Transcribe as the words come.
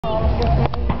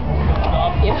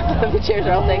The chairs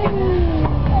are all taken.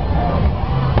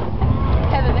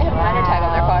 Heather, they have a minor tag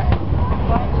on their car.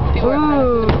 People are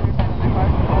minor tag on their car.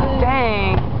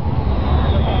 Dang.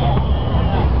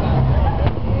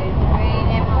 Green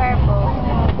and purple.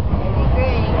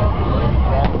 Green.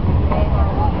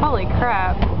 Holy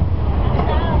crap.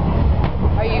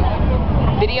 Are you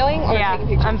videoing or Yeah, taking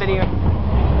pictures? I'm videoing.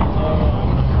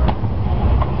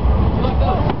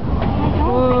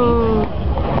 Ooh.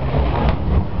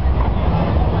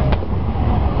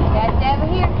 That's over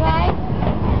here, Clay.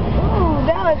 Ooh,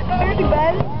 that was pretty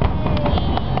bad.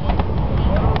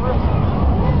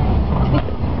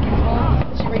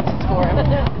 She reaches for him.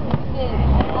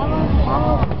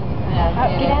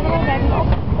 Get out of the way, baby.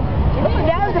 Ooh,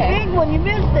 that was a big one. You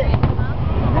missed it. I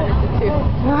missed it too.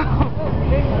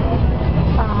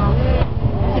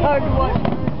 It's hard to watch.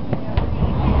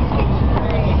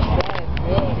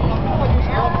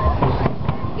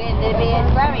 Getting to be in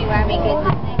wormy. You want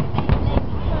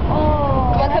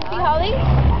to come see Holly?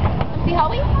 Come see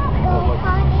Holly?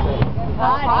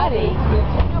 Potty.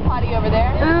 There's no potty over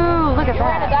there. Ooh, look at You're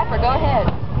wearing a that. diaper. Go ahead.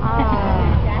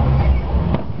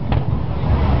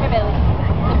 Here, Bailey.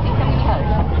 Come see Holly.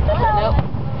 Nope.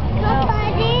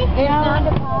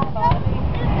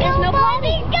 There's no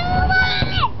potty.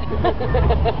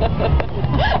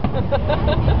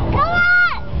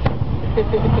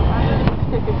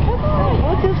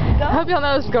 I hope y'all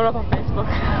know this is going up on Facebook.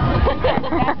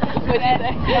 What'd you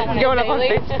say? It's going up on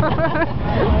Bailey? Facebook.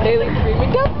 Bailey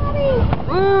screaming, go potty!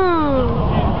 Ooh.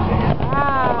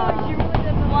 Wow. She really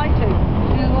doesn't like to.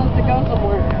 She just wants to go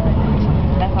somewhere.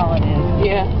 That's all it is.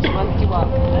 Yeah, she wants to walk.